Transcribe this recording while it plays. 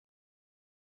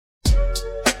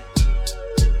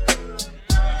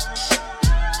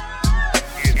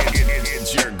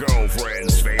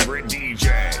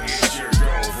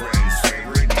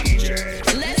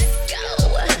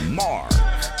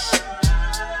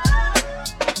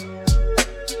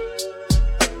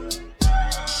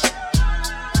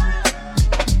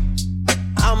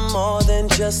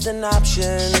just an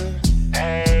option.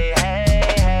 Hey,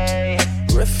 hey, hey.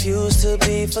 Refuse to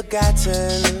be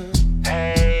forgotten.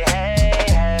 Hey, hey,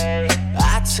 hey.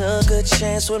 I took a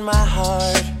chance with my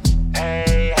heart.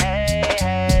 Hey, hey,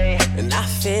 hey. And I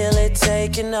feel it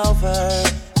taking over.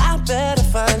 I better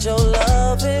find your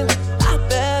loving. I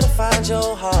better find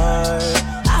your heart.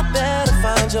 I better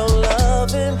find your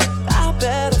loving. I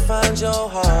better find your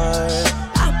heart.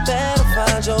 I better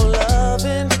find your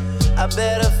loving. I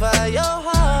better find your heart.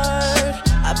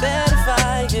 I better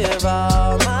find, give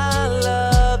all my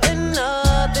love, and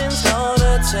nothing's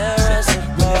gonna tear us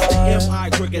apart. M.I.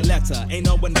 crooked letter, ain't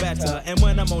no one better. And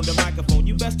when I'm on the microphone,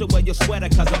 you best to wear your sweater,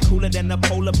 cause I'm cooler than the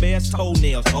polar bear's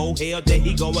toenails. Oh hell, there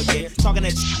he go again, talking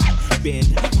that shit.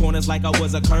 Bend corners like I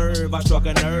was a curve, I struck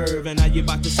a nerve. And now you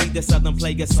about to see the southern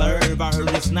player serve. I heard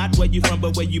it's not where you from,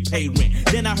 but where you pay rent.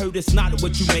 Then I heard it's not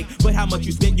what you make, but how much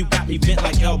you spend. You got me bent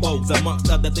like elbows, amongst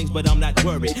other things, but I'm not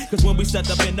worried. Cause when we set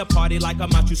up in the party like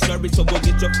I'm out, you scurry. So go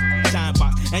get your shine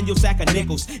box and your sack of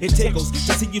nickels. It tickles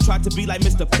to see you try to be like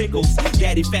Mr. Pickles.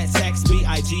 Daddy Fat Sacks,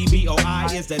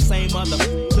 B-I-G-B-O-I is that same mother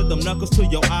to them knuckles to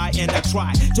your eye. And I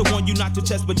try to warn you not to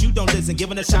test, but you don't listen.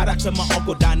 Giving a shout out to my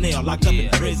Uncle Donnell, locked up in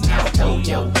prison. Now throw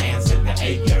your hands in the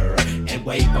air and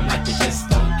wave them like you just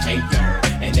don't care.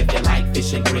 And if you like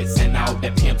fish and grits and all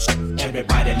that pimp shit,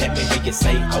 everybody let me hear you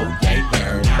say, oh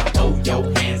yeah. Now throw your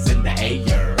hands in the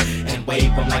air and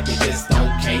wave them like you just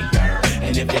don't care.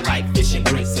 And if you like fish and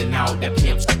grits and all that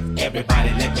pimp shit, everybody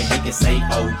let me hear you say,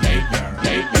 oh yeah, yeah,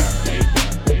 yeah.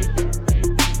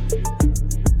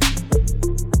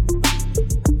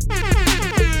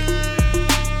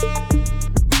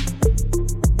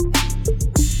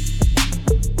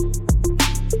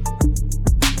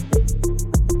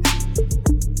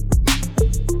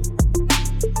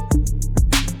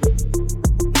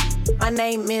 My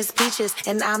name is Peaches,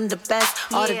 and I'm the best.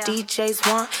 All the DJs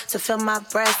want to feel my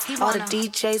breath. All the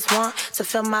DJs want to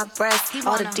feel my breath.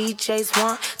 All the DJs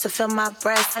want to feel my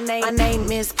breath. My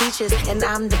name is Peaches, and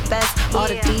I'm the best. All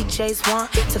the DJs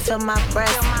want to feel my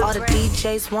breath. All the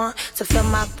DJs want to feel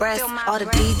my breath. All the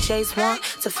DJs want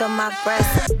to feel my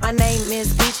breath. My name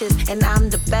is Peaches, and I'm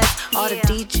the best. All the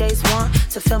DJs want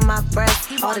to feel my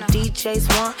breath. All the DJs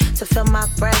want to feel my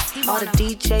breath. All the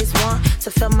DJs want to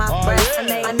feel my breath.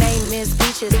 My name is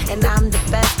Peaches, and I'm the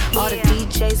best. All the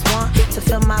DJs want to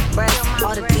feel my breath.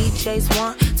 All the DJs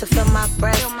want to feel my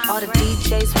breath. All the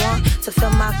DJs want to feel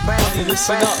my breath.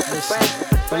 Listen up, listen.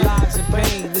 For lies and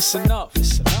pain, listen up.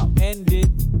 End it,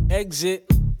 exit,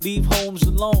 leave homes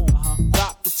alone.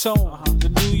 Rock the tone. The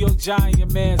New York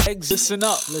Giant man's exit. Listen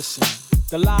up, listen.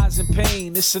 The lies and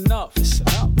pain, listen up.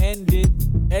 End it,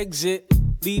 exit,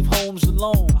 leave homes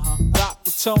alone. Rock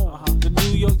the tone. The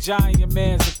New York Giant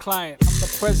man's a client. I'm the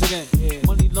president.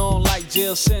 Money long like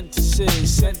jail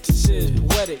sentences.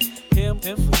 Poetic. Him,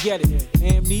 forget it.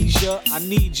 Amnesia. I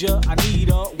need ya. I need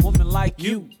a woman like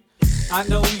you. I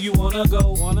know you wanna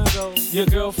go. Your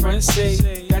girlfriend say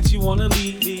that you wanna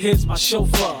leave. Here's my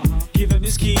chauffeur. Give him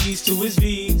his keys to his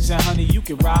V's, and honey, you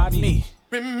can ride me.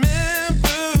 Remember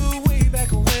way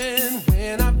back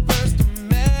when I first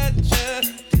met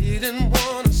you, didn't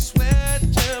wanna sweat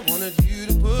you, wanted you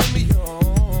to put me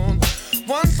on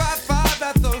 155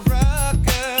 at the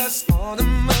Ruckus. All the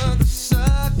mother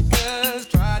suckers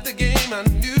tried the game. I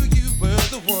knew you were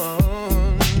the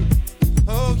one.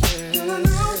 Oh yeah. Girl, I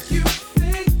know you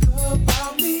think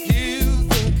about me. You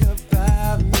think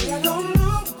about me. I don't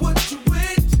know what you're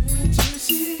waiting to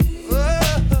see. Oh,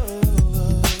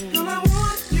 girl, I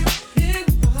want you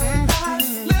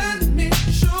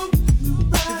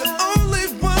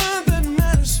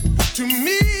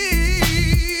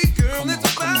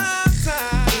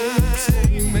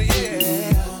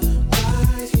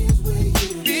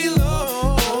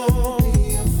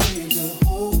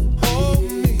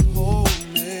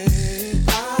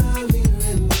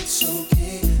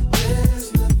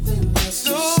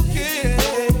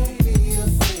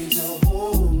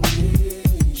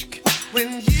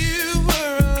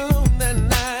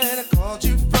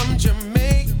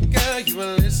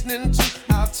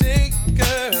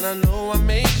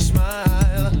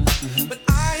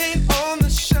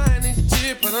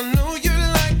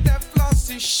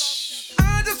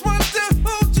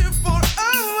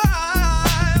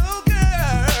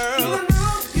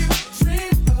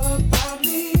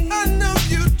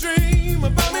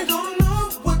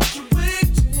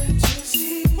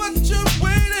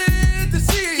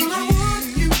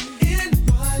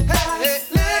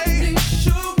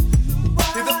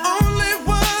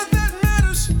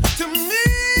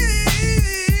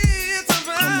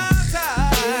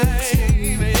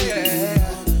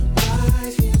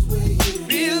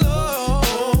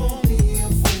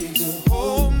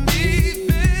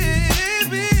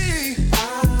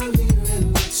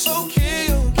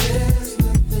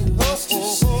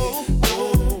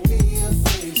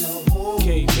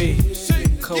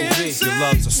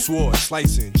love's a sword,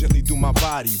 slicing gently through my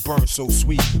body, burn so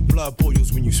sweet. Blood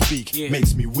boils when you speak,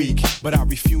 makes me weak, but I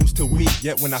refuse to weep.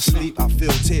 Yet when I sleep, I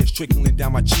feel tears trickling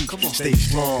down my cheek. Stay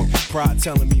strong, pride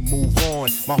telling me move on.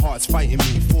 My heart's fighting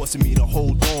me, forcing me to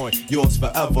hold on. Yours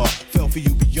forever, fell for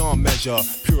you beyond measure,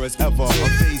 pure as ever,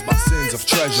 unfazed by sins of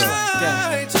treasure.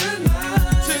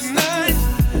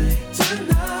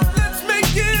 Tonight, let's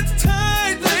make it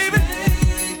tight, baby.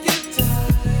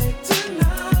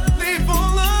 Leave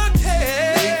all our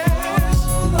cares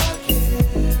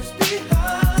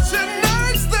behind.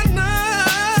 Tonight's the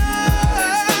night.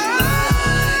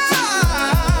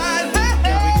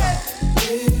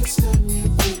 Next time you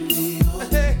put me on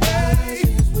the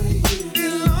here's where you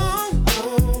belong.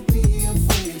 Don't be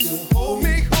afraid to hold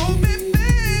me,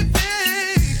 baby.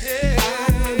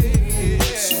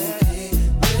 It's okay.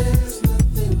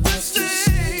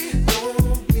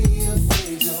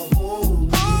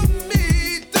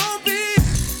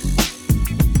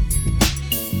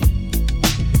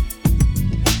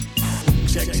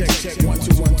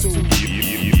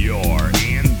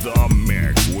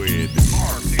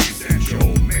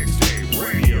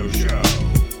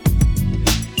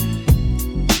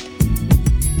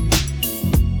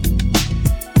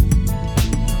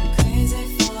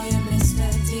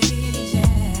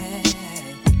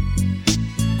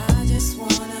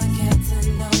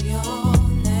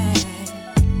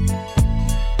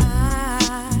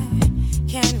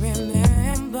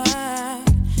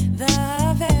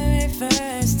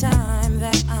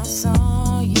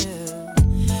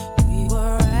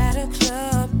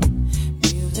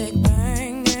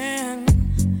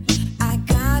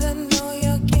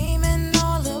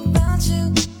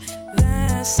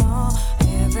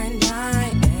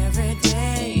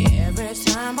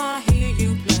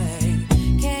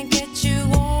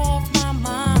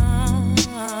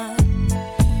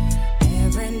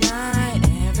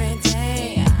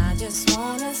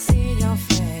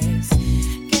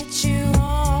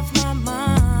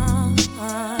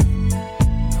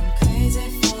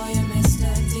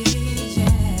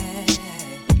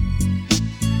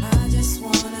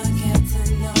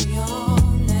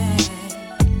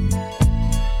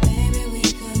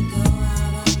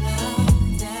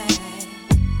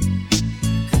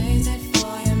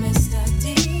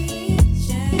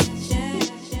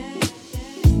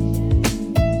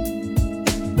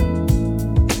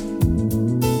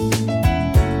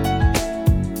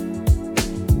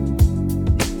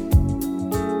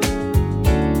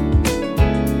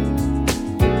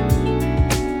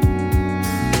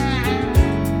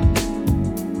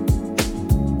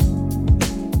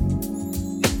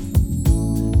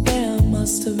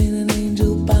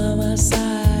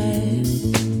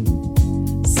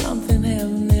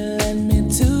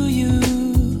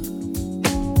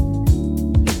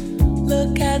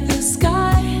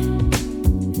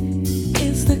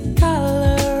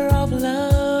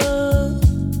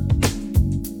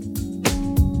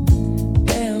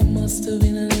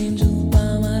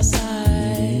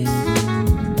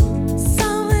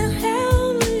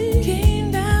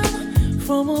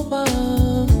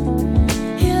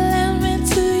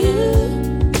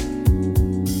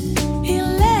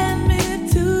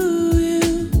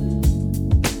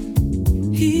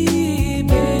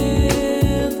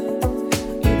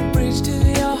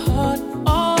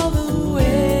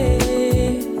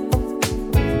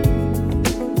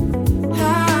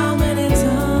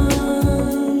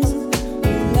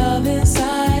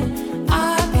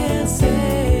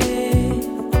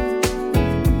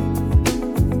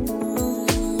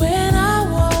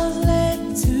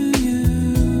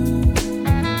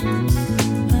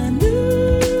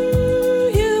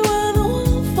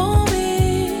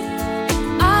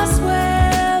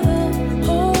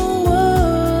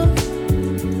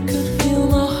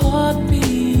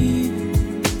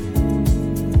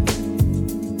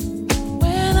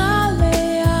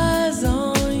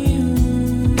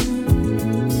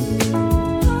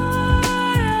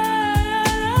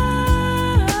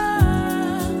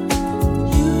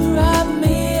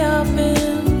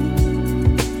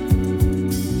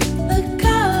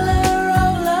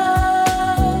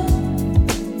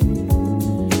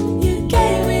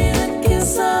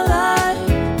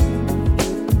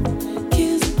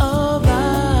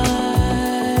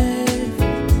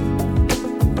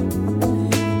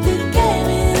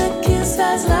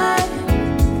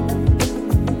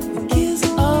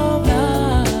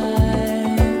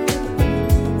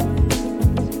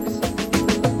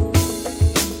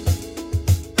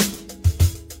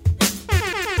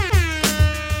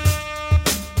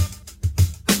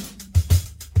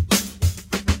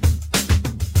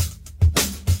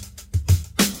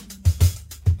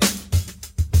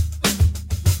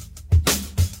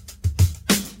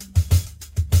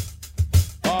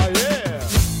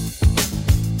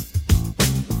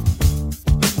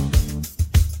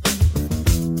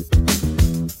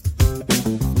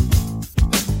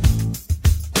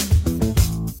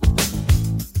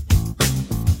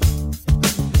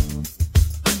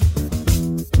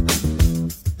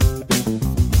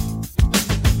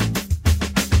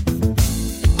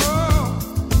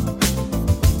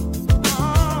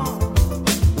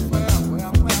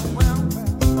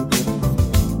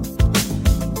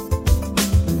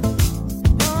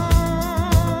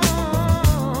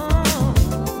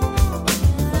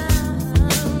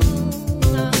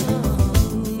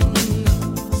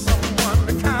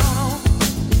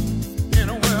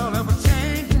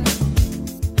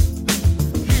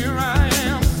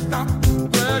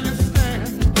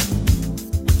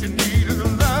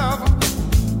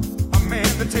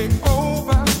 to take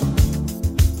over.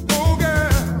 Oh girl,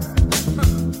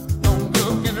 don't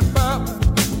look any further.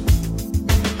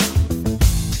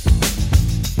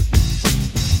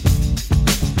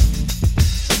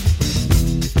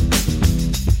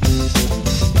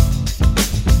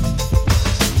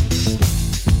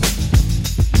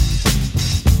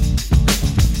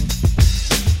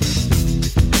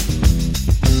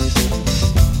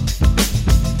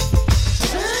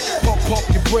 Pump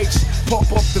your brakes,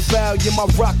 pump up the value. My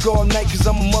rock all night cause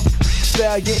I'm a mother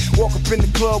stallion. Walk up in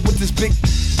the club with this big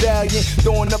stallion,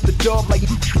 throwing up the dub like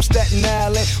Staten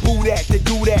Island. Who that? They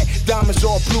do that. Diamonds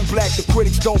all blue black. The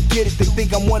critics don't get it. They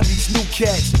think I'm one of these new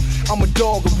cats. I'm a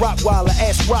dog, a Rottweiler,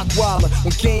 ass Rottweiler.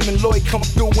 When Game and Lloyd come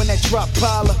through in that drop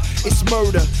piler, it's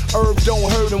murder. Herb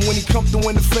don't hurt him when he come through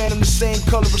in the Phantom, the same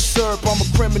color as syrup. I'm a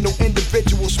criminal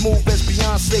individual, smooth as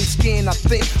Beyonce's skin. I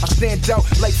think I stand out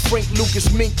like Frank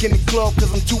Lucas Mink in the club cause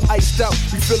I'm too iced out.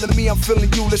 You feeling me, I'm feeling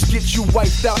you, let's get you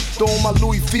wiped out. Throw on my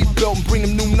Louis V belt and bring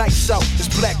them new nights out. It's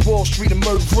Black Wall Street and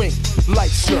murdering,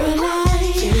 lights up.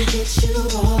 Can't get you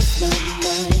off my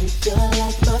mind. You're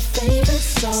like my favorite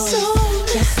song.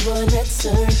 Just wanna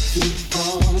turn you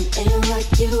on and rock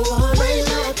you all right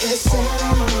like a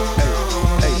sound.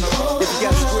 Hey, if you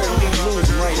got a square, you ain't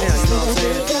losing right now, you know what I'm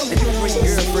saying? And you can bring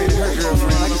your girlfriend and her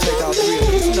girlfriend. I can take all three of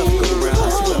them. There's enough to go around. I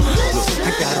swear. Look,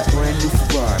 I got a brand new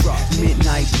Ferrari,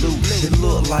 midnight blue. It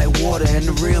look like water and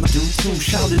the rim do too.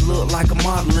 Shout it look like a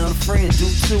model and a friend do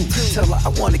too. Tell her I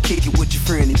wanna kick it with your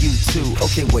friend and you too.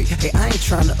 Okay, wait, hey, I ain't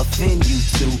trying to offend you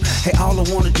two. Hey, all I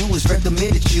wanna do is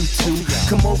recommend it you two.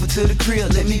 Come over to the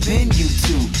crib, let me bend you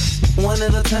two. One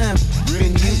at a time,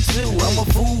 bring you two. I'm a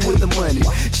fool with the money.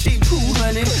 She poo,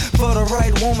 honey. For the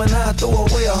right woman, I throw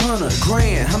away $100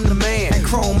 grand. I'm the man.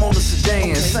 Chrome on the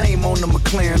sedan, same on the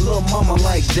McLaren. Little mama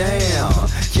like damn.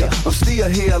 Yeah, I'm still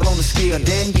here on the scale.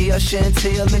 Danielle,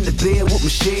 Chantel in the bed with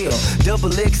Michelle.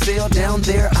 Double XL down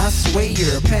there, I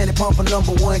swear. Panty pumper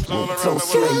 #1, so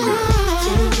slayer.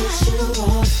 Can't get you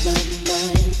off my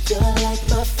mind. You're like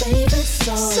my favorite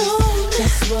song.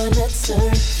 Just wanna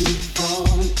turn you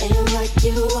on and rock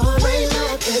you all right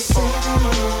like a sound.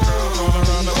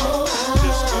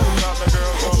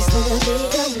 I just wanna be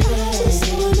your man.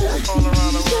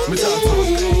 Just wanna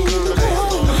be your man.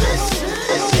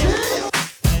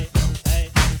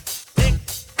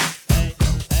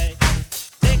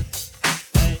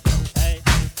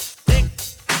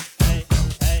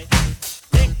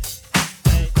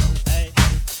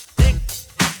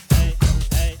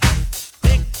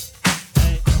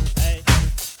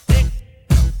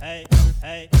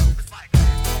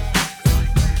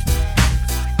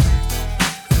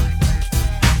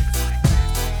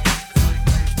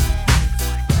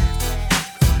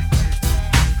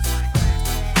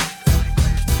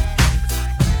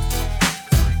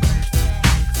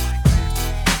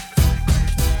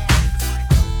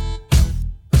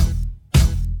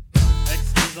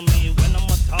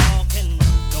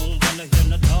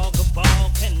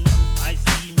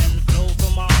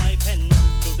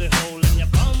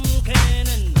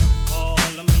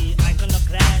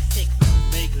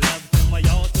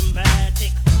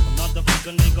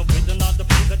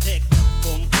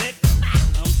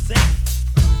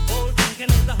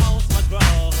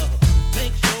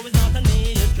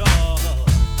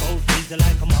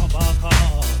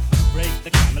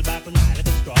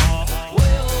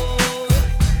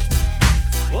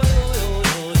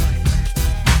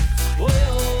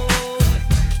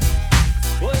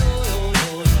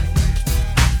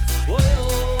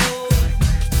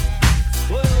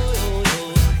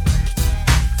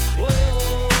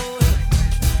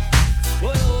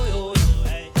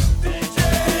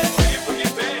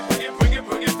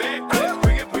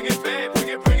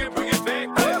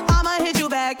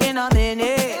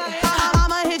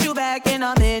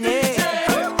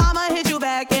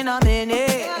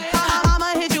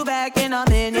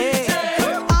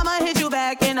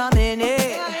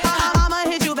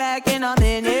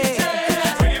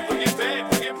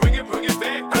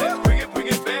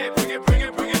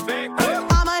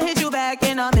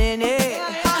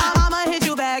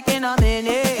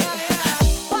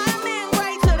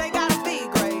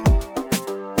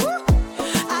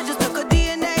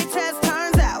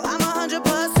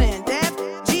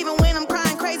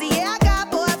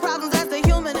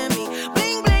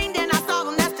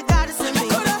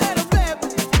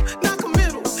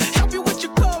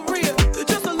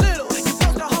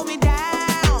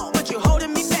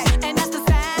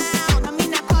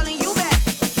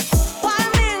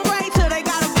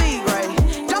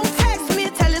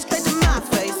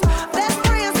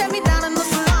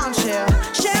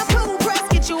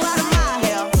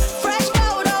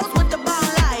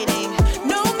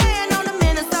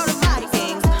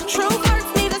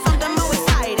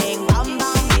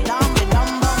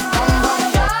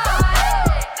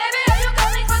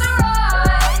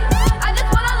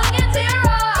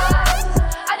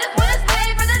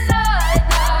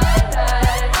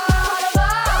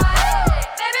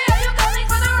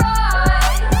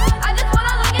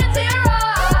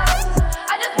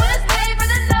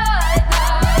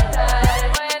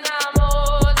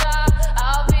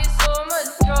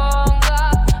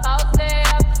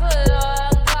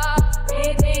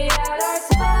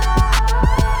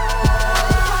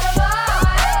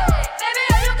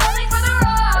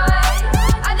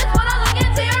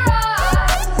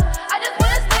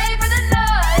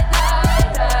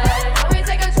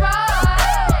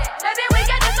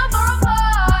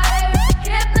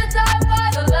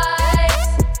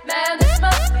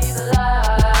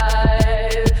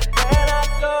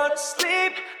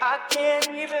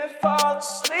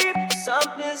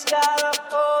 Something's got a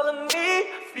hold of me.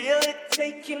 Feel it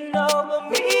taking over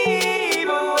me.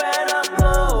 But when I'm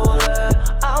older,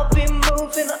 I'll be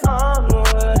moving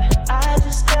onward. I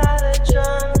just gotta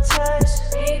join the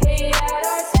text. Meet me at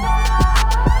our spot.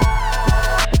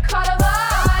 Caught a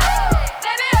vibe.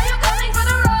 Baby, are you coming for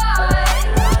the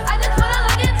ride? I just wanna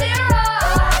look into your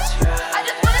eyes. I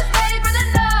just wanna stay for the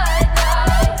night.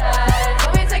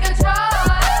 Let me take a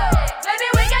drive. Maybe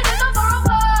we can just go for a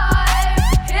vibe.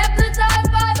 Hypnotized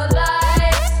by the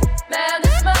lights. Man,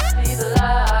 this must be the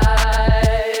life.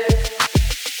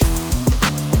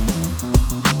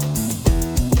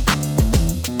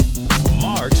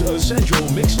 Mark's Essential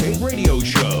Mixtape Radio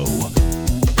Show.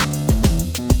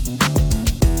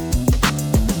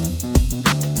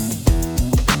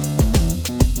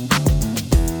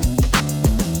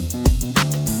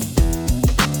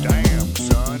 Damn,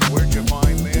 son, where'd you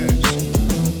find this?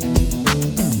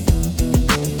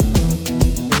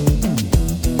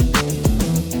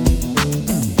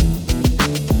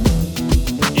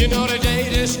 You know the day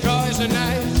destroys the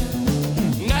night,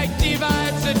 night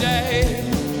divides the day.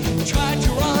 Try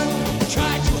to run,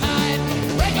 try to hide,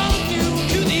 break on through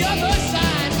to the other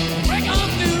side, break on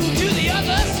through to the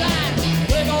other side,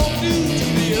 break on through to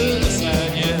the other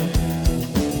side, yeah.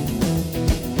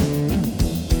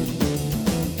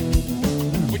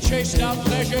 We chased our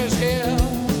pleasures here,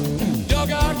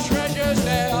 dug our treasures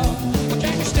there, but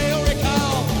can you still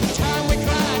recall the time we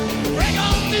cried? Break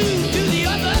on through to the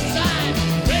other side,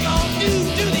 break on through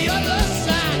to the other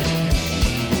side.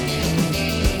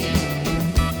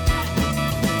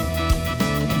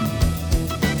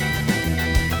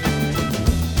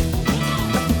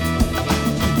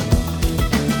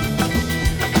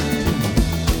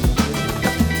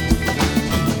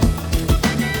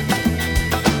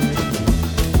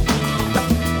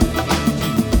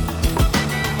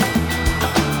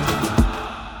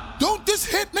 Don't this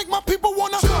hit make my people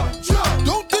wanna jump, jump.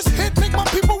 Don't this hit make my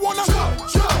people wanna jump,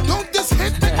 jump. Don't this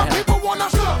hit make my people wanna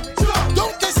jump, jump.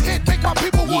 Don't this hit make my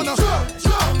people wanna jump,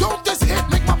 jump. Don't this hit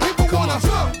make my people wanna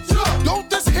jump, jump. Don't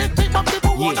this hit make my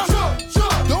people wanna jump,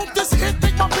 jump. Don't this hit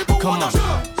make my people wanna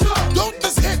jump, jump. Don't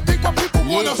this hit make my people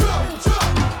wanna jump, jump.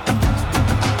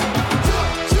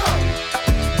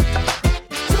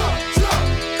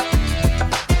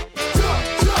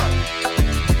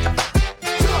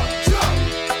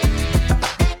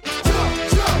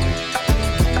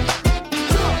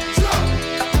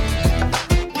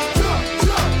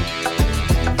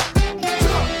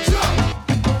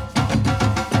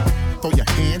 Throw your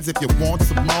hands if you want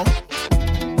some more.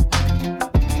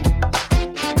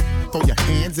 Throw your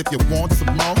hands if you want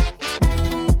some more.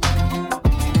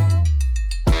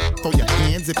 Throw your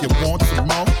hands if you want some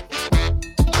more.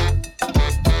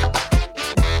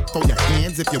 Throw your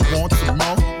hands if you want some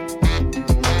more.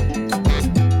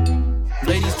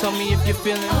 Ladies, tell me if you're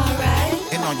feeling alright.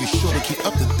 And are you sure to keep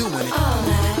up to doing it?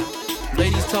 alright.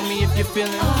 Ladies, tell me if you're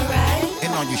feeling alright.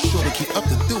 And are you sure to keep up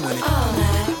to doing it?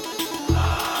 alright.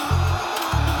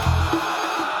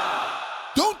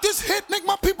 Don't this hit make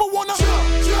my people wanna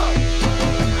jump, jump.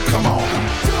 Come on.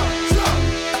 Jump, jump.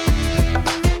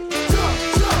 Jump, jump. Jump,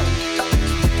 jump.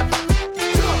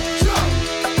 Jump, jump.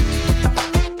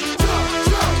 Jump,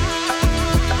 jump. Jump,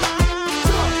 jump.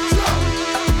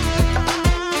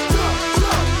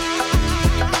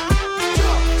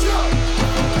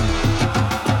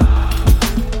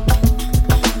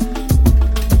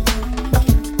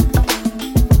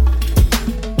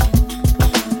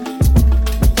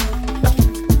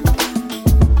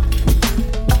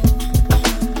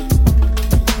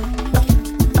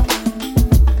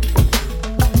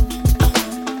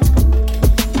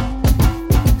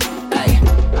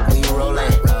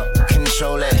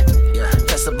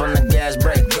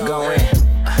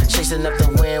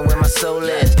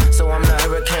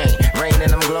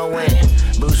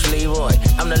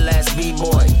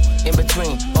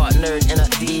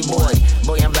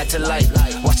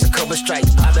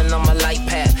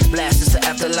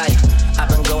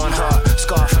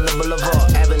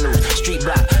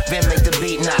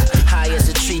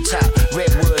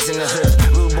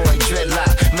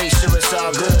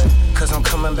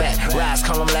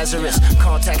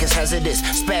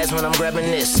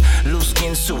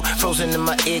 Frozen in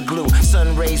my igloo,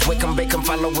 sun rays, wake 'em, bake 'em,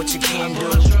 follow what you can do.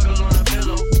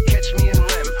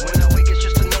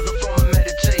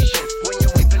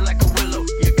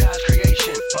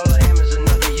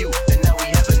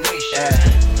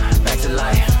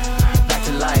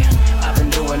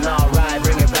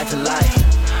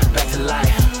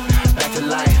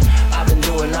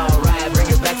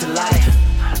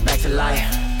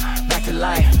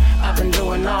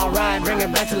 Bring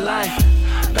it back to life,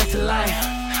 back to life,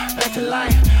 back to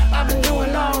life. I've been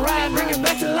doing alright, bring it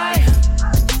back to life.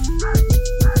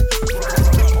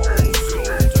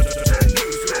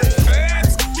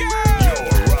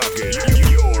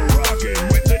 You're rocking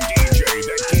with the DJ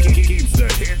that keeps the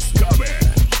hits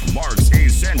coming. Mark's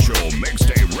Essential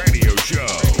Mixtape Radio Show.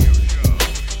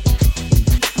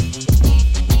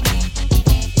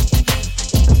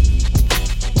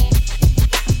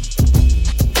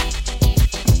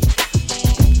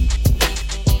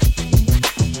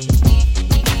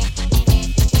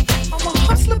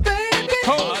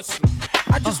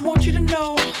 I just want you to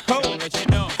know,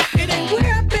 it ain't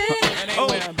where I've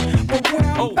been, but where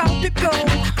I'm about to go.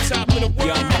 Top of the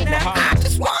world now. I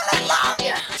just wanna love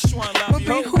you, but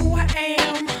be who I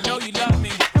am. Know you love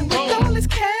me, and with all this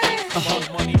cash,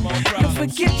 you'll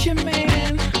forget your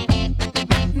man.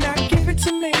 Now give it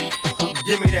to me.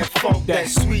 Give me that funk, that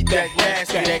sweet, that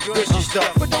nasty, that gushy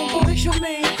stuff. But don't bullshit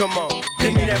me. Come on,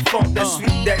 give me that funk, that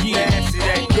sweet, that nasty,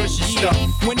 that gushy stuff.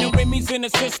 When the Remy's in the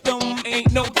system,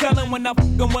 ain't no telling when I fuck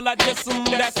 'em, will I diss 'em.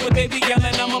 That's what they be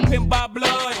yelling. I'm a pimp by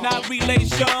blood, not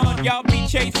relation. Y'all be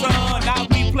chasing, I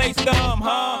replace them,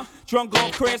 huh? Drunk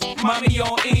on Chris, mommy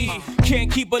on E.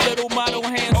 Can't keep a little model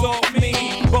hands off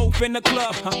me. Both in the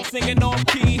club, singing on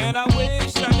key. And I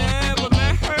wish I never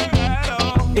met her at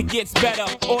all. It gets better,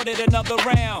 ordered another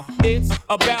round. It's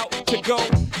about to go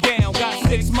down. Got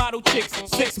 6 model chicks,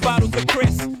 6 bottles of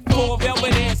Chris. 4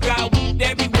 velvet ass, got weed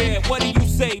everywhere. What do you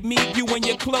say? Me, you, and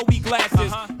your Chloe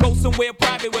glasses. Go somewhere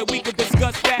private where we could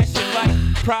discuss fashion, like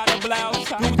Prada blouse,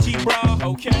 Gucci bra,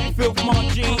 okay? Filth Mont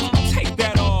jeans, take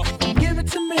that off. Give it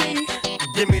to me.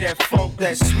 Give me that funk,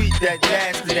 that sweet, that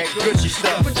nasty, that gushy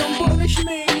stuff. But don't bullshit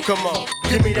me. Come on,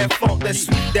 give me that funk, that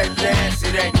sweet, that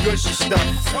nasty, that gushy stuff.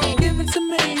 Give it to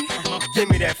me. Give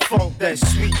me that funk, that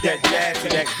sweet, that nasty,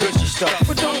 that gushy stuff.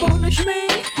 But don't bullshit me.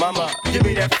 Mama, give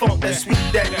me that funk, that sweet,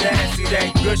 that nasty,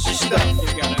 that gushy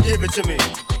stuff. Give it to me.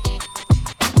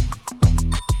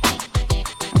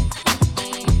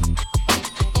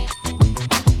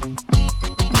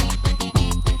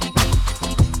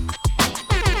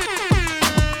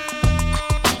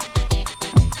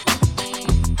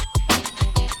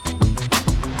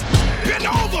 Bend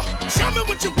over, show me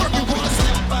what you're working with.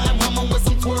 Fine woman with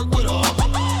some twerk with her.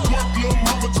 Twerk, little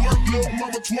mama, twerk, little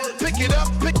mama, twerk. Pick it up,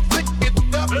 pick it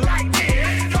up. Like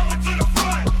this, going to the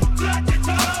front, touch your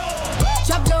toes.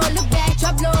 Drop low, look back,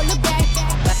 drop low, look back.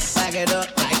 Back it up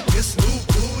like this new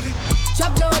booty.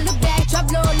 Drop low, look back, drop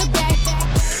low, look back.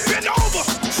 Bend over,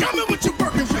 show me what you're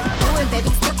working with. Moving, baby,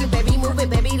 sticking, baby, moving,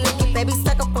 baby, licking, baby,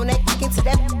 stuck up on that kick into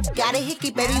that. Got a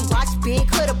hickey, baby, watch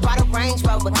big, coulda brought a Range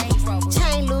Rover.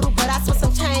 Chain little, but I spent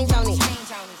some change on it.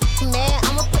 Man,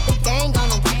 I'ma put the gang on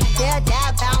them. They'll die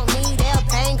about me, they'll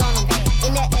bang on them.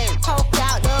 In that air, poked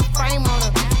out, little frame on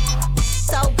them.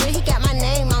 So good, he got my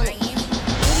name on it.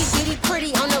 Itty bitty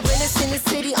pretty, on the realest in the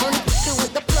city. Only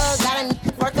with the plug, got a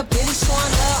worth a Billy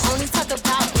showing love. Only talk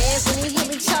about dance when he hit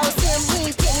me, chose him. He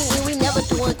ain't pick me, and we never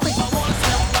doing quick. I wanna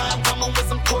slim fine woman with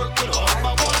some twerk with her.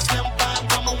 I wanna slim fine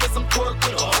woman with some twerk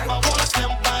with her. I wanna slim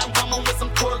fine woman with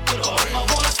some twerk with her. I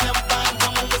wanna slim fine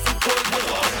woman with some twerk with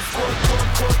her. Twerk, twerk,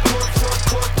 twerk, twerk, twerk,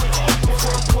 twerk with her.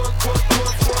 Twerk, twerk, twerk,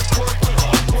 twerk, twerk, twerk with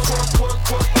her. Twerk, twerk,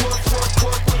 twerk, twerk, twerk,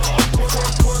 twerk with her.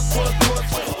 Twerk, twerk, twerk,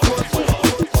 twerk, twerk with her.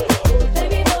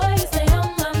 Baby boy, you stay on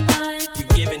my mind. You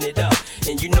giving it up,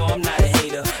 and you know I'm not a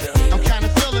hater. I'm kinda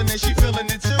feeling it, she feeling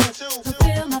it too.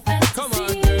 Fulfill my fantasy. Come on,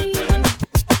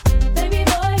 baby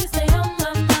boy, you stay on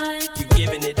my mind. You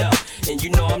giving it up, and you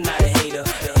know I'm not a hater.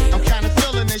 I'm kinda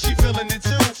feeling it, she feeling it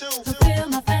too. Fulfill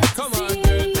my fantasy. Come on,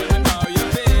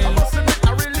 I must admit, I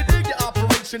really dig your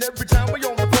operation. Every time we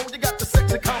on the phone, you got the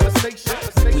sexy conversation.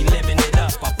 We living it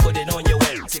up, I put it on your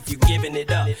ass if you giving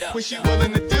it up. When she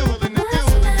willing to do.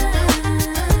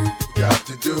 Got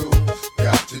to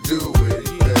do it,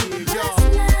 baby.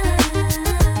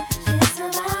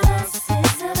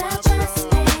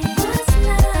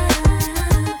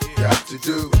 Got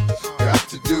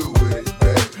to do with it,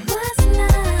 baby.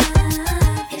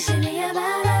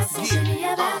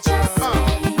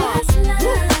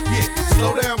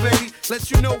 Slow down, baby. Let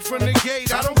you know from the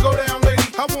gate, I don't go down, lady.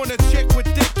 I want a chick with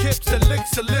thick hips and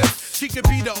licks her lips. She could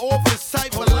be the office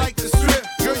type, but like the strip.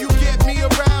 Girl, you get me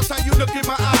aroused, how you look in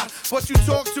my eye. But you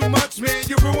talk too much, man,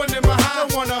 you're ruining my high. I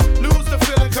don't wanna lose the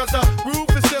feeling, cause the roof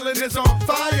is ceiling is on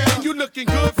fire. And you looking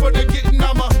good for the getting,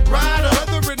 I'm a rider.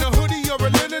 Whether in a hoodie or a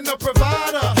linen, a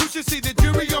provider. You should see the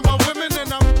jury on my women,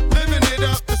 and I'm living it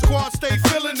up. The squad stay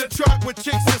filling the truck with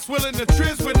chicks that's willing to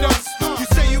trizz with us. You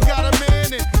say you got a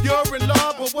man and you're in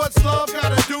love, but what's love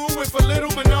gotta do with a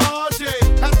little menage?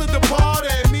 After the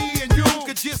party, me and you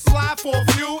could just slide for a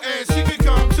few, and she could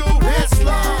come too. That's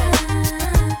love.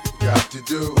 Got to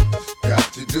do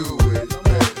got to do with it.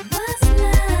 What's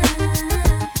love?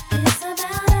 It's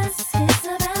about us. It's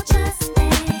about just me.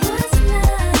 What's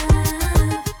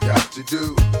love? Got to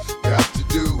do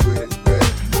with it, baby.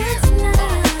 What's love?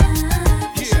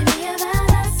 It should be about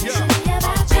us. It should be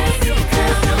about just me.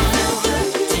 Come on over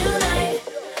tonight.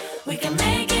 We can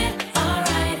make it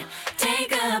alright.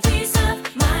 Take a piece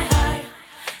of my heart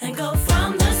and go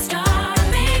from the start.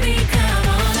 Baby, come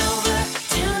on over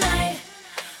tonight.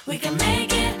 We can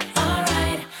make it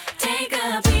alright. Take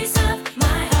a piece of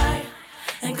my heart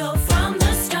and go from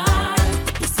the start.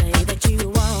 You say that you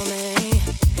want me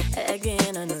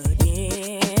again and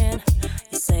again.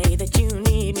 You say that you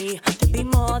need me to be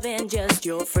more than just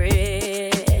your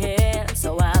friend.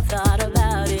 So I've thought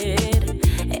about it,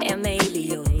 and maybe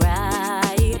you're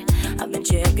right. I've been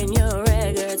checking your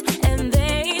records, and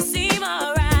they seem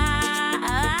alright.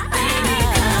 Baby,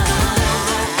 come on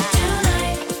over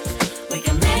tonight. We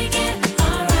can make it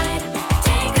alright.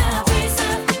 Take a piece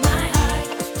of my heart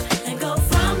and go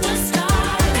from the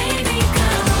start. Baby,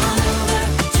 come on over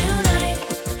tonight.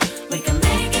 We can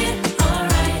make it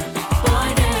alright. Boy,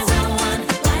 there's no one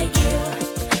like you.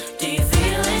 Do you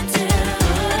feel it too?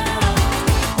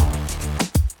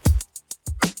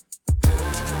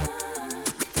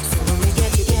 So when we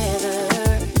get together,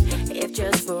 if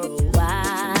just for a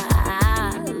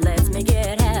while, let's make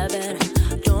it happen.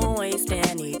 Don't waste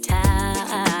any time.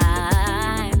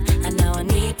 And now I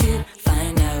need to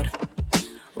find out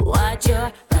what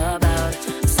you're about.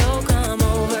 So come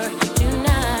over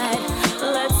tonight.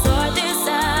 Let's sort this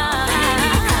out.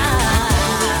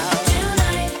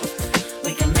 Tonight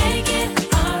we can make it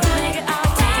alright.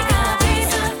 I'll take a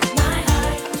piece of my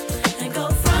heart and go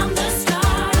from the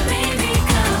start. Baby,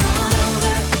 come on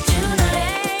over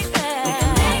tonight. We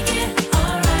can make it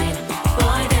alright.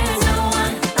 Boy, there's no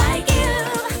one like you.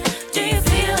 Do you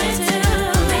feel it too?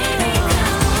 Baby,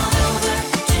 come on over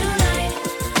tonight.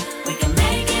 We can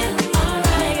make it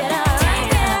alright.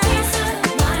 Take a piece of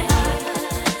my heart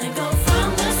and go from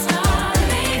the start.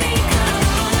 Baby, come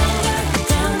on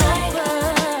over.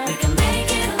 We can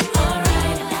make it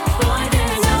alright. Boy,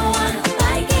 there's no one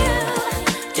like you.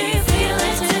 Do you feel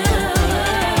it too?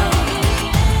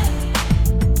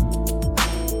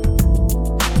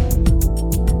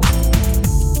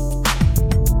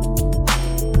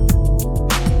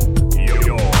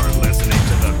 You're listening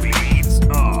to the beats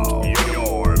of.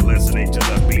 You're listening to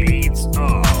the beats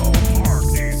of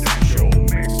Mark's Essential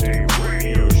Mixtape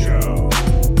Radio Show.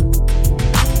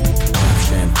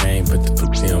 Champagne, put the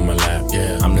pussy on my lap.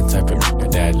 Yeah, I'm the type of nigga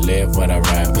that live what I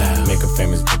rap. Make a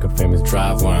famous,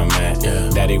 drive where I'm at. Yeah,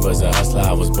 daddy was a hustler,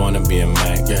 I was born to be a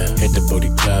Mac. Yeah, hit the booty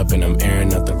club and I'm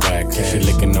airing out the rack. She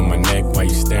licking on my neck while you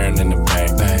staring in the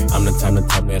back. I'm the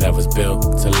type that I was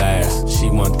built to last. She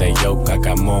want that yoke, I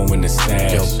got more in the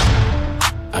stash.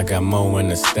 I got more in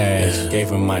the stash. Gave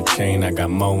her my chain, I got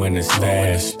more in the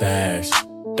stash.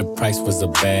 The price was a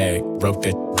bag. Wrote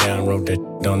that down, wrote that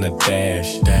on the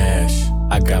dash.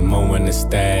 I got more in the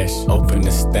stash. Open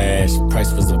the stash.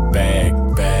 Price was a bag.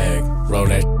 Roll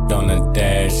that on the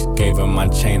dash. Gave her my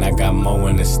chain, I got more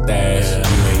in the stash.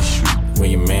 You ain't shoot. Where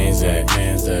your man's at?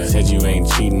 Said you ain't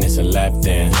cheating, it's a lap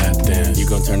dance. You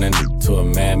gon' turn that to a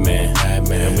madman.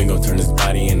 And we gon' turn his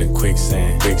body into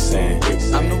quicksand.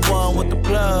 I'm the one with the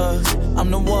plugs. I'm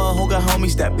the one who got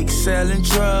homies that be selling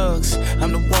drugs.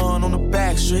 I'm the one on the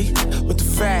back street with the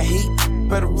fat heat.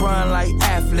 Better run like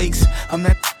athletes. I'm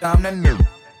that nigga.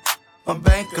 My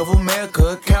Bank of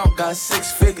America account got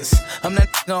 6 figures. I'm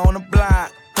that nigga on the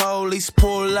block. Police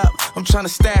pull up, I'm tryna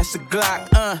stash the Glock.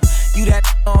 You that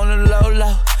on the low.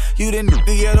 You the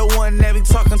nigga, you're the one that be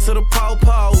talking to the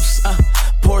po-pos.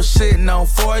 Porsche sitting on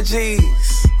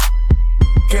 4Gs.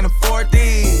 Can't afford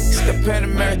these. The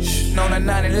Panamera, on a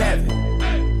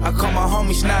 911. I call my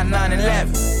homies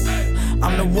 9911.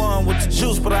 I'm the one with the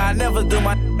juice, but I never do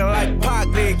my like Pac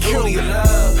did. Booty of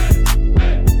love.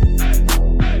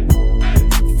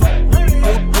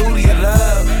 Booty of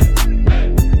love.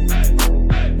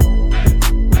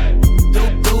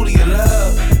 Booty of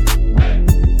love.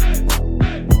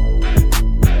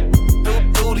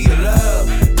 Booty of love.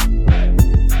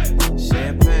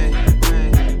 Champagne.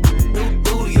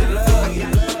 Booty of love.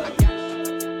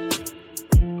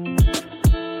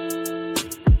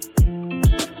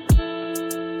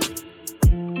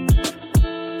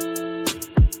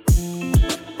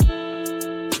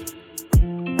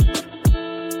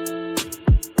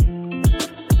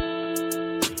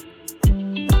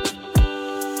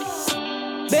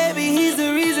 Baby, he's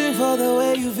the reason for the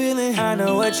way you feeling. I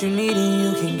know what you need and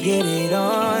you can get it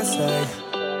on site.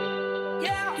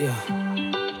 Yeah.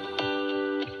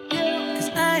 Cause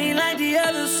I ain't like the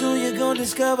together, soon you're gonna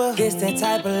discover it's that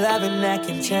type of loving that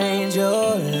can change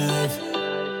your life.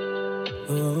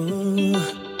 Ooh,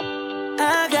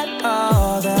 I got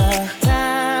all the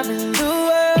time in the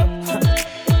world,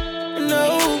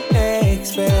 no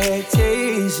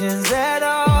expectations at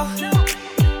all.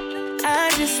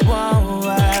 I just want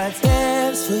what's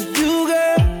best for you,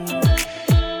 girl.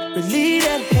 Relieve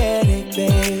that headache,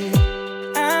 babe.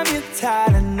 I'm your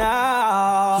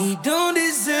Tylenol. He don't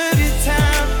deserve your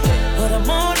time, but I'm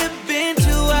on the bench a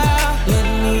while. Let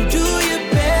me do you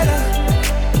better.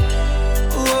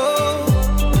 Whoa,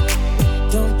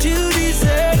 don't you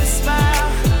deserve a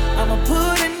smile? I'ma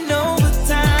put in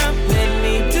overtime. Let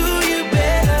me do you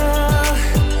better.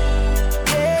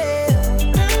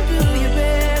 Yeah, I'll do you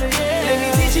better. Yeah. Let me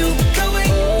teach you the way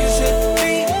you should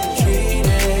be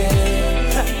treated.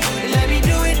 Let me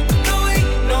do it the way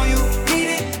you know you need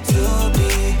it to be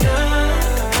done.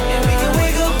 And we can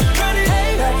wake up running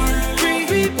like it's free.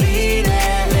 Repeat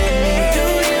it. Let me do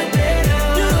you better.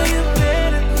 Do you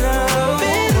better now.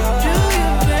 Better, do you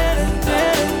better,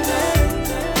 better,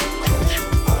 better.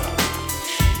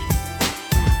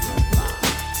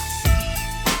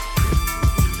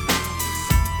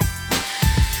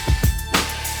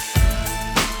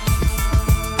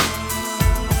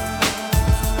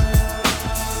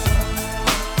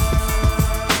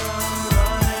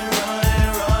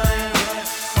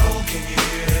 Oh, can you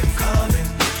hear him coming?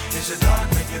 It's a dark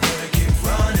man, you better keep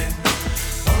running.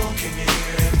 Oh, can you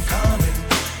hear him coming?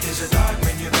 It's a dark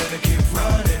man, you better keep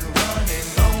running, running.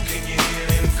 Oh, can you hear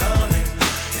him coming?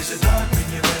 It's a dark man,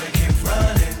 you better keep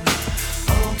running.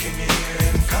 Oh, can you hear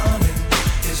him coming?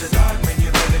 It's a dark man,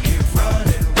 you better keep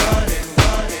running, running,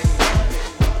 running.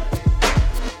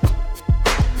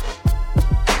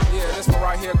 Yeah, this one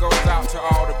right here goes out to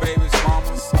all the babies,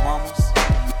 mamas.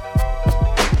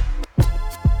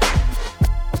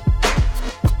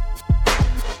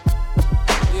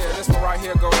 Yeah, this one right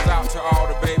here goes out to all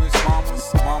the babies,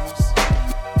 mamas.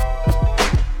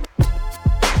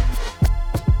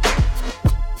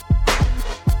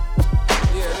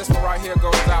 Yeah, this one right here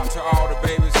goes out to all the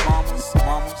babies, mamas.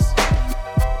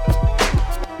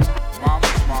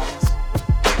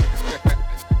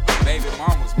 Baby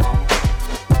mamas.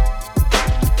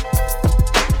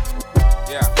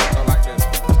 Yeah, go like this.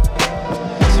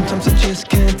 Sometimes I just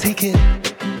can't take it.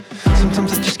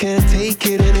 Sometimes I just can't take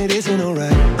it, and it isn't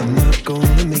alright. I'm not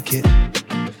gonna make it,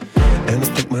 and I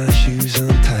think my shoes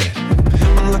untied.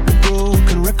 I'm like a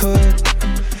broken record.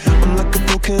 I'm like a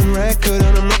broken record,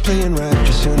 and I'm not playing right.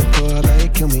 Just cynical,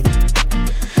 like kill me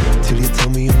till you tell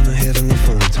me on the heavenly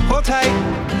phone to hold tight.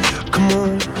 Come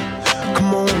on,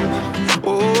 come on,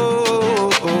 oh,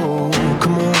 oh,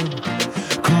 come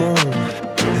on,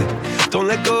 don't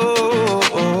let go.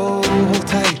 Hold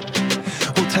tight,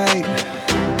 hold tight.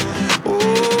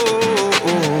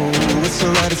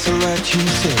 It's alright, you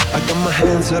say. I got my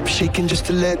hands up, shaking just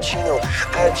to let you know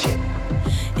that you.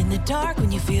 In the dark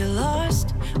when you feel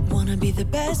lost, wanna be the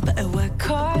best, but at what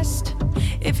cost?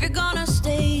 If you're gonna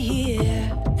stay here,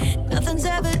 nothing's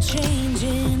ever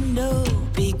changing, no.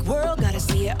 Big world, gotta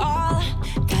see it all.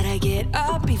 Gotta get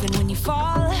up even when you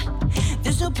fall.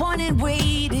 There's no point in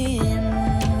waiting,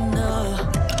 no.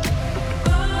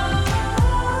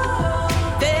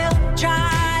 They'll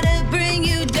try to bring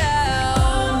you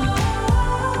down,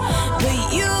 but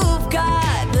you've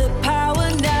got the power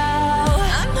now.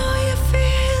 I know you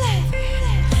feel it.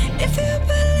 If you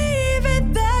believe it,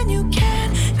 then you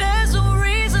can. There's no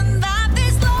reason that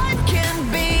this life can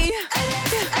be.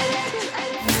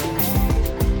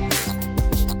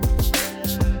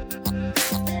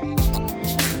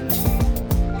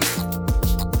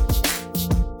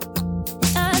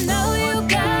 I know you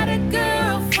got a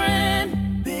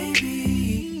girlfriend,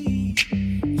 baby.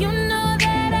 You know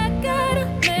that I got a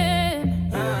man.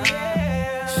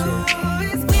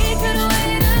 We could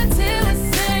wait until we're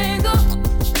single,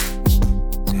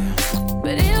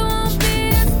 but it won't be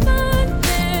as fun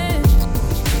then.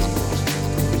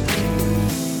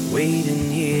 Waiting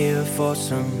here for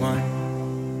someone.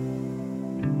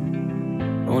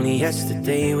 Only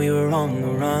yesterday we were on the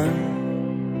run.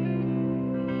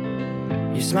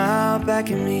 You smiled back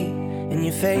at me and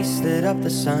your face lit up the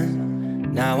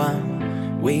sun. Now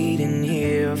I'm waiting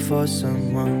here for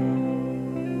someone.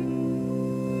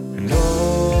 And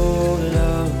oh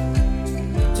love,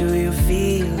 do you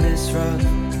feel this rough?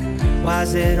 Why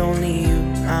is it only you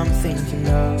I'm thinking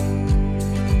of?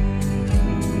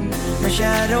 My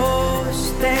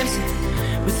shadow's dancing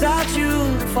without you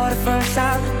for the first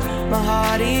time. My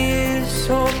heart is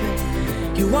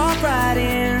open. You walk right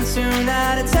in soon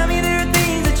now to tell me there are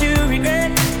things that you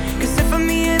regret. Cause if I'm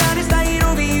being honest, I ain't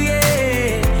over you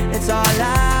yet. It's all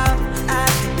I'm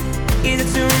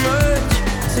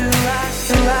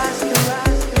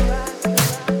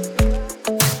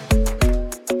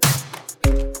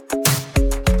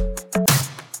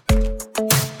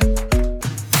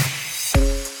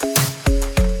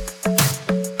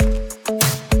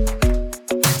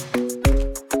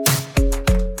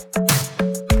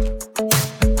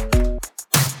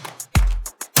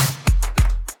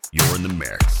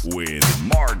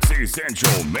Essential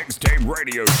Mixtape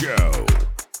Radio Show.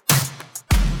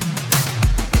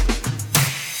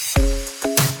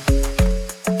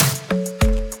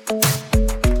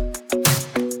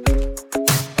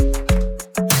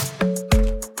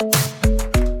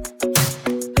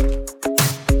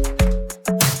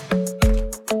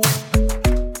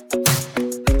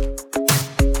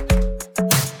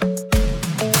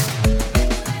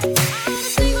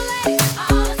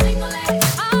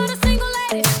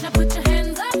 Now put your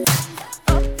hands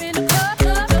up in the club,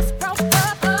 just broke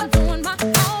up, doing my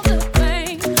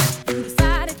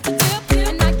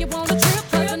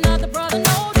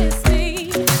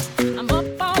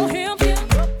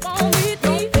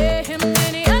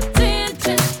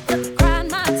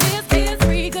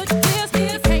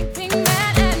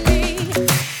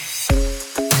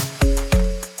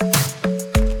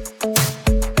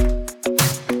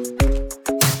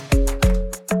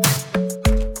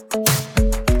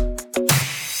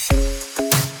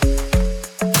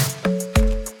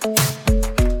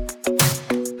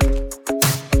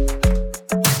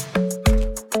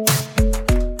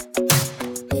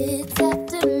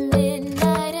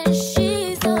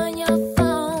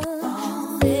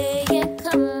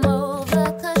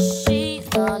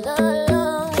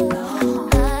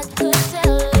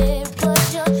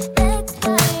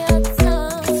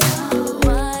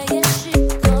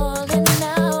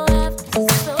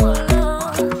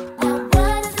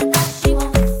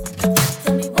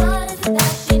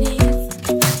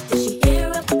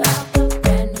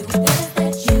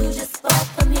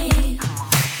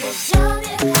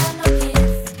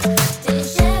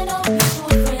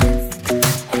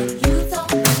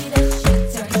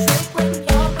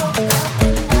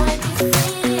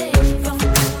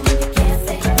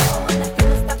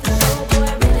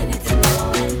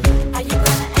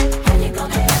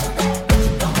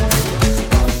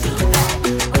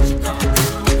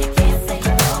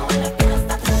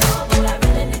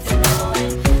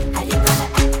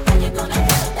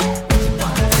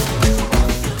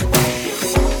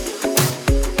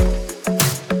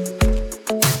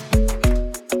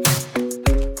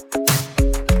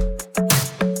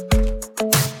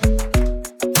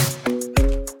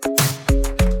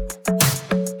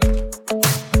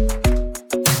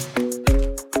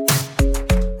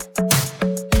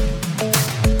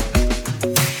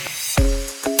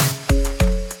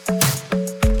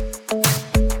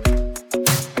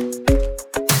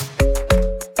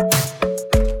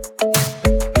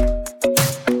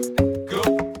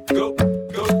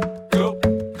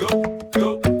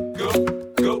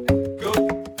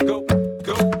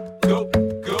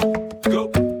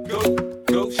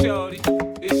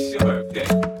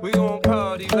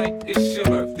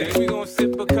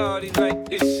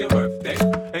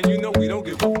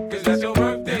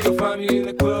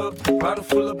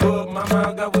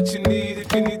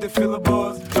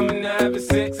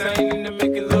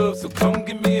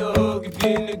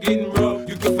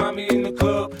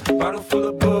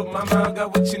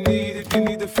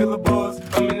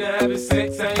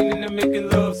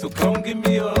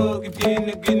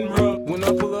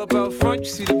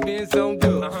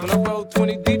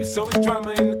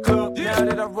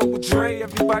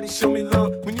Everybody show me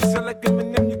love. When you sell like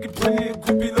Eminem, you get plenty of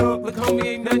groupie love. Look, homie,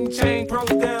 ain't nothing changed. Roll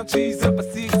it down, cheese up. I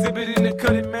see exhibit in the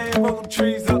cutting, man. Roll them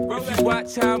trees up. If you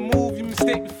watch how I move, you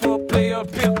mistake before I play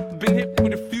up pimp. Been hit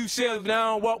with a few shells, now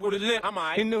I don't walk with a limp.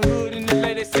 In the hood, in the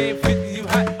lady saying 50, you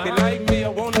hot. They like me, I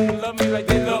want them to love me like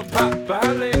they love pop. But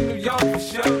holla in New York for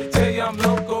sure. They tell you I'm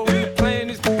loco. The plan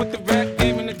is to put the rap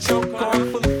game in the choke.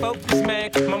 I'm fully focused,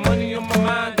 man. My money on my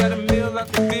mind, got a meal out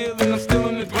the deal, and I'm still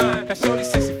in the grind. Now shorty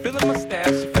says she feeling my style,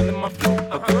 she feeling my flow.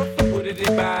 A girl fuck with it,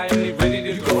 they buy, and they ready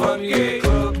to go. Find me at the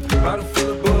club, bottle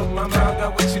full of bug. My mouth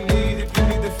got what you need if you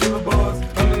need to fill a buzz.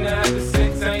 I'm in the having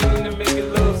sex, I ain't into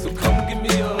making love. So come give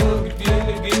me a hug if you're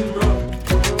into getting rough.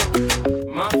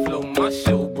 My flow, my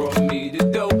show brought me the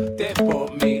dough. That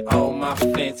bought me all my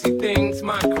fancy things.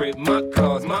 My crib, my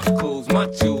cars, my clothes, my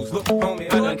jewels. Look, homie,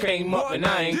 I done came up and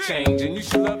I ain't changing. You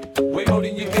should love it way more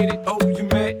than you hate it. Oh, you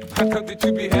mad? I thought that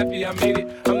you be happy I made it.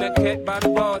 I'm that cat by the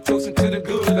bar, toasting to the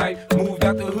good life. Moved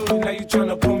out the hood, now you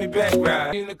tryna pull me back,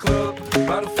 right? In the club,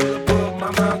 bottle full of bug.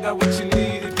 My mind got what you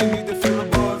need if you need to fill a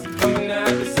buzz. I'm in the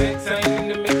having sex, I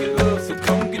ain't into making love. So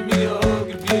come give me a hug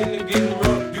if you're into getting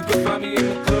rough. You can find me in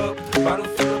the club, bottle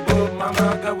full of bug. My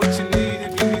mind got what you need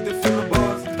if you need to fill a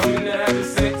buzz. I'm in the having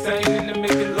sex, I ain't into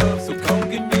making love. So come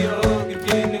give me a hug if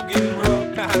you're into getting rough.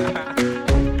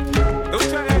 Don't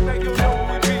try to act like you know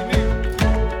when we meet,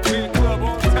 nigga. We in the club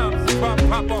all the time, so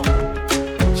pop on.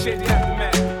 Shady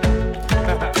aftermath.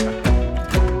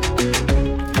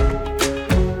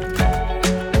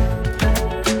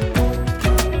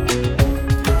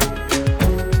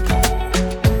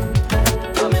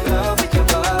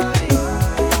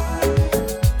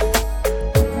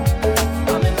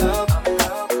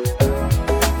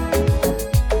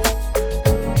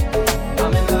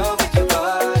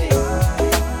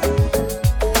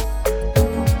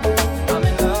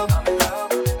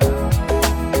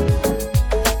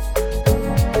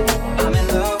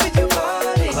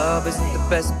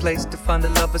 best place to find a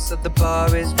lover, so the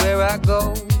bar is where I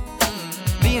go.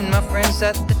 Me and my friends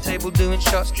at the table doing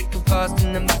shots, drinking fast,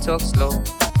 and then we talk slow.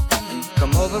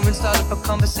 Come over and start up a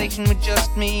conversation with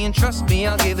just me, and trust me,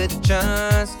 I'll give it a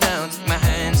chance. Now take my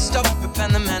hand, stop it,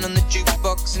 and the man on the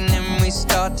jukebox, and then we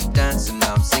start to dance. And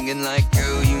now I'm singing like,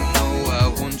 girl, you know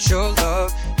I want your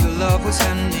love. Your love was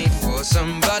handmade for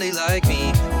somebody like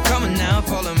me. Come on now,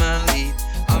 follow my lead.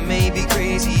 I may be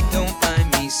crazy, don't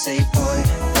mind me. Say, boy,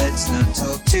 let's not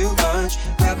talk too much.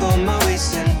 Grab on my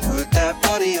waist and put that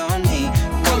body on me.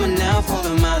 Come on now,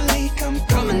 follow my lead.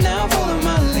 Come on now, follow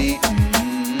my lead.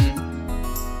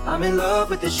 I'm in love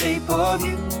with the shape of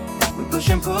you. We push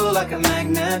and pull like a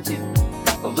magnet do.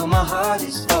 Although my heart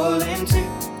is falling too.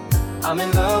 I'm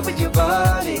in love with your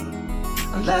body.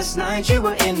 And last night you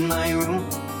were in my room,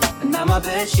 and now my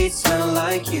bedsheets smell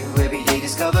like you. Every day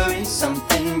discovering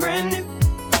something brand new.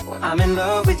 Well, I'm in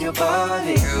love with your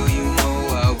body. Girl, you know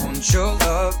I want your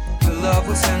love. Your love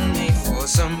was handmade for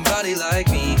somebody like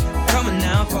me. Come on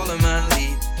now, follow my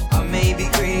lead. I may be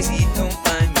crazy, don't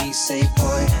mind me. Say,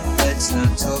 boy, let's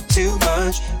not talk too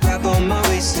much. Grab on my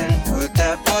waist and put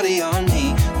that body on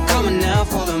me. Come on now,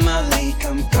 follow my lead.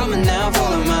 Come on now,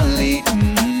 follow my lead.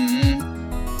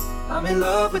 I'm in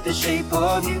love with the shape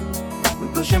of you. We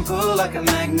push and pull like a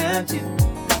magnet do.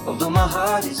 Although my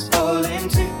heart is falling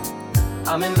too.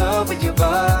 I'm in love with your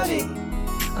body.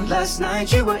 And last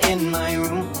night you were in my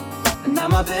room, and now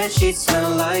my bedsheets smell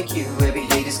like you. Every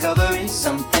day discovering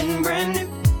something brand new.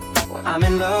 Well, I'm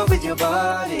in love with your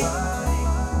body.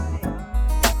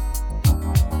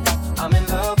 I'm in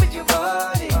love with your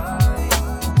body.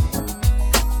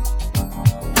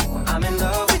 Well, I'm in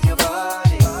love with your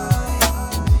body.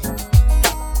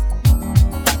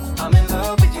 I'm in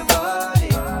love with your body.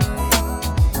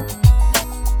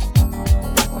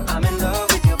 Well, I'm in love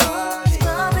with your body.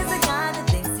 Love is a guy that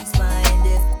thinks he's fine,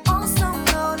 is also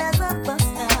known as a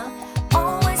buster.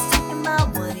 Always talking about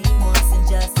what he wants and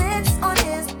just sits on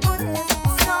his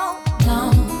so no,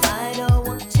 I don't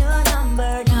want your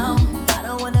number. No, I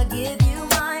don't wanna give you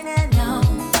mine, and no,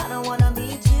 I don't wanna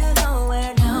meet you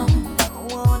nowhere. No,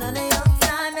 don't want none of your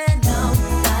time, and no,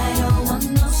 I don't want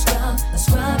no scrub. A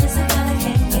scrub is a guy that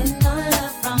can't get no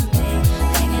love from me.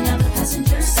 Hanging on the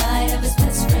passenger side of his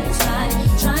best friend's ride,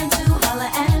 trying to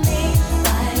holler at me.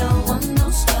 I don't want no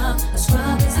scrub. A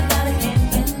scrub is a guy that can't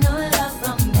get no love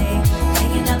from me.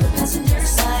 Hanging on the passenger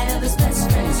side of his best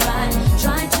friend's ride,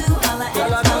 trying to holler at me.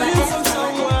 Girl, I know you from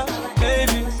somewhere,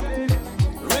 baby.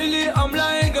 Really, I'm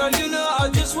lying, girl, you know I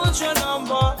just want your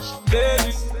number,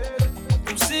 baby.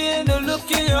 I'm seeing the look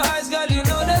in your eyes, girl, you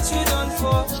know that you done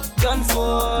for.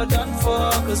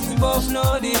 Cause we both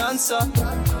know the answer.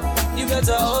 You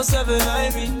better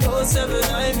 079 me,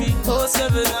 079 me,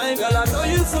 079. Girl, I know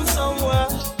you from somewhere,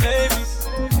 baby.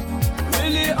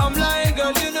 Really, I'm lying,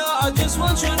 girl, you know I just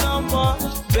want your number,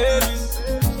 baby.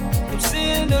 I'm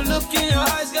seeing the look in your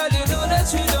eyes, girl, you know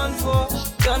that you done for.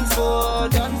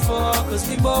 Cause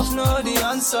we both know the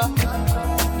answer.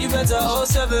 You better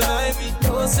 079 me,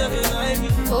 079 me,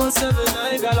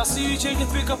 079. Girl, I see you change the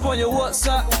pick up on your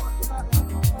WhatsApp.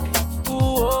 Ooh,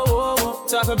 oh, oh, oh.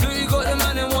 Type of blue, you got the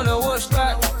man and wanna watch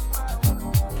that.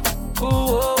 Ooh,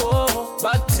 oh, oh.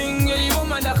 Bad thing, yeah, you want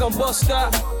man that can bust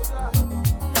that.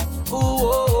 Ooh,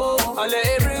 oh, oh. I let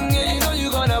it ring, yeah, you know you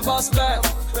gonna bust back.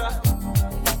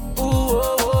 Ooh,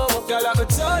 oh, oh. Girl, I could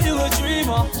tell you a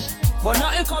dreamer, but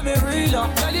nothing coming realer.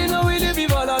 Girl, you know we live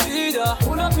viva la vida.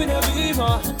 Pull up in a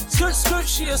beamer, skirt,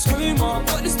 she a screamer.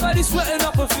 Got this body sweating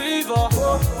up a fever.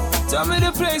 Tell me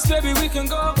the place, baby, we can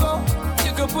go.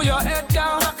 You can put your head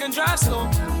down, I can drive slow.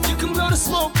 You can blow the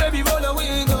smoke, baby, roll away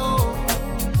we go.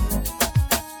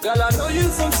 Girl, I know you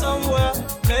from somewhere,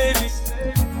 baby.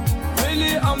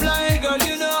 Really, I'm lying, girl,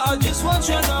 you know I just want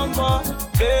your number,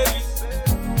 baby.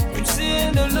 I'm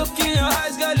seeing the look in your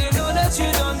eyes, girl, you know that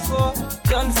you done for.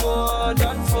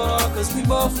 Cause we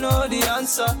both know the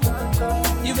answer.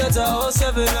 You better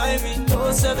 079 me,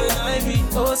 079 me,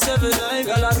 079.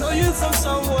 Girl, I know you from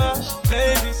somewhere,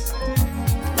 baby.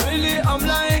 Really, I'm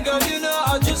lying, girl, you know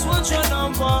I just want your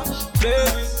number,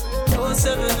 baby.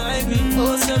 079 me,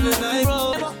 079.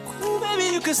 Ooh, baby,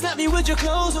 you can snap me with your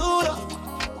clothes, hold up.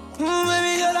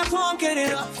 Baby girl, I can't get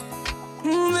it up.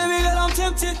 Baby girl, I'm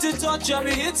tempted to touch you,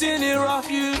 be hitting it rough,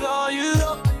 you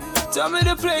know. Tell me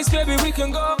the place, baby, we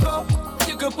can go.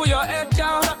 You can put your head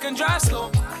down, I can drive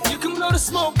slow. You can blow the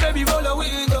smoke, baby, roll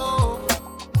away we go.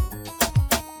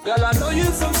 Girl, I know you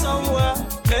from somewhere,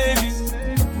 baby.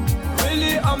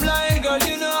 Really, I'm lying, girl,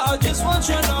 you know I just want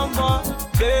your number,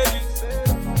 baby.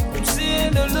 I'm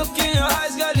seeing the look in your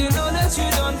eyes, girl, you know that you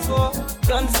done for.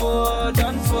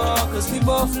 done for, cause we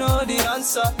both know the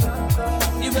answer.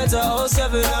 You better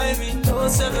 079 me,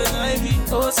 079 me,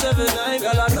 079.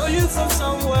 Girl, I know you from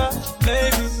somewhere,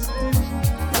 maybe.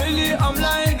 Really, I'm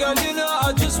lying, girl, you know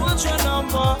I just want your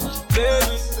number,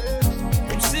 baby.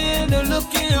 I'm seeing the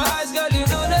look in your eyes, girl, you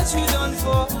know that you done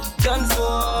for,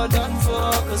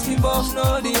 cause we both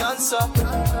know the answer.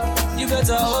 You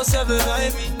better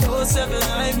 079 me,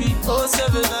 079 me,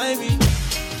 079 me.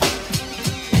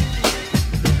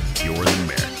 You're in the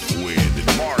mix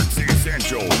with Mark's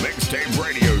Essential Mixtape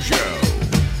Radio Show.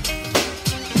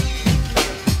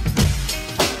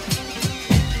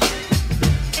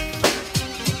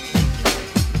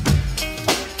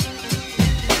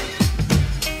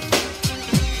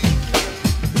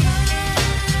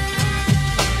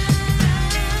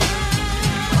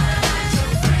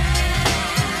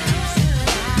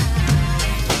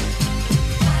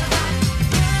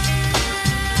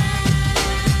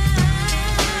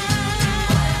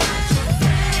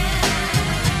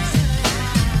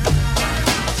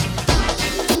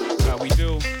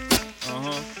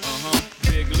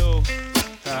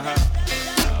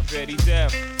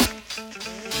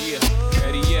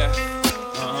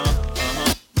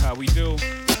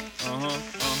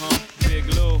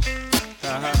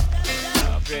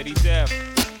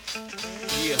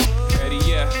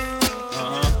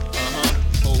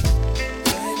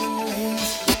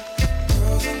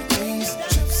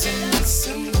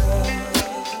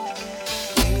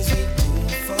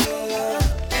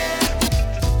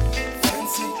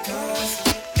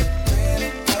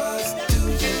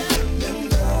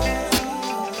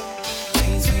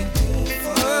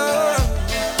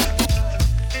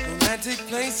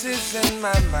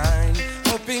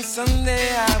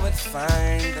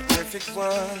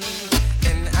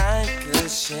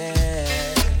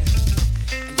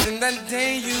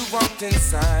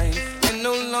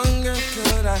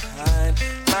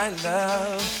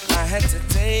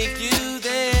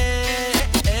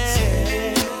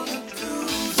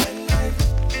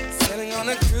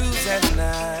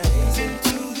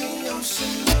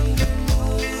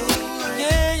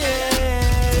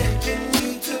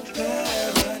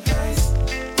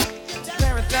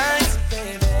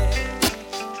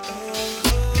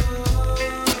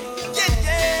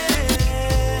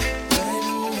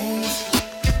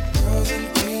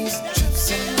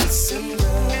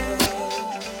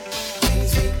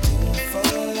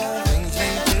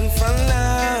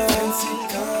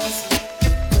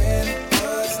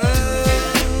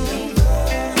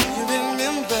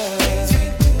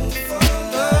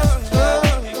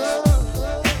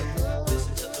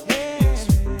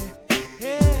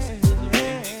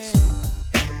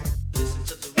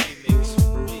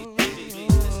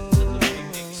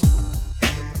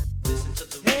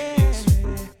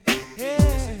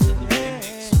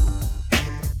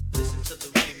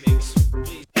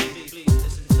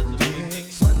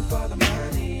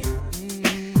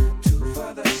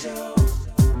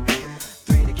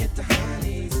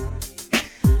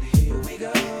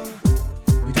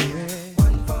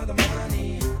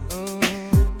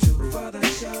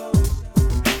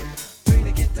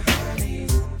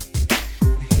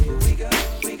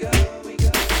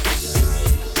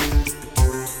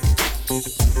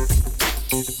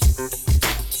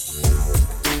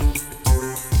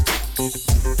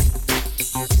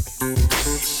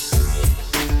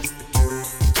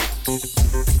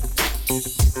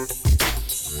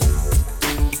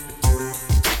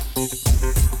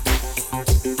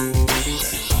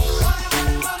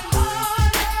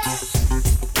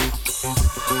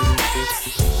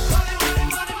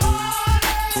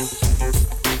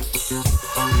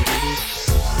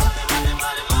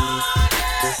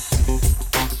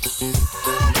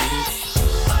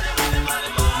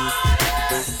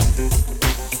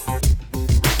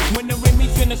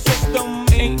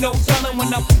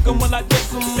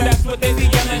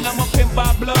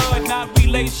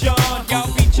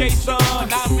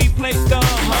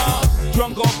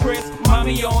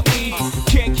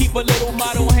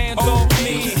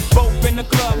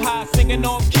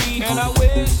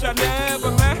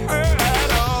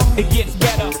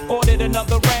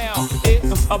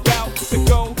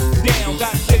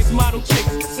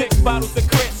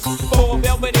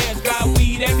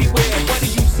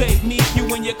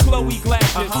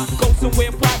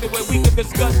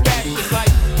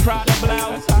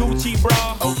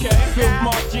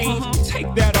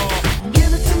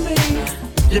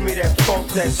 Give me that funk,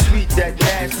 that sweet, that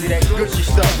nasty, that gushy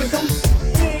stuff.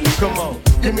 Come on,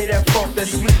 give me that funk, that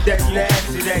sweet, that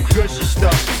nasty, that gushy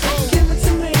stuff. Give it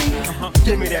to me.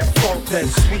 Give me that funk, that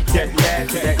sweet, that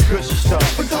nasty, that gushy stuff.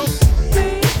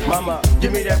 Mama,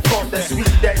 give me that funk, that sweet,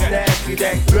 that nasty,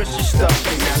 that gushy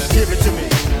stuff. Give it to me.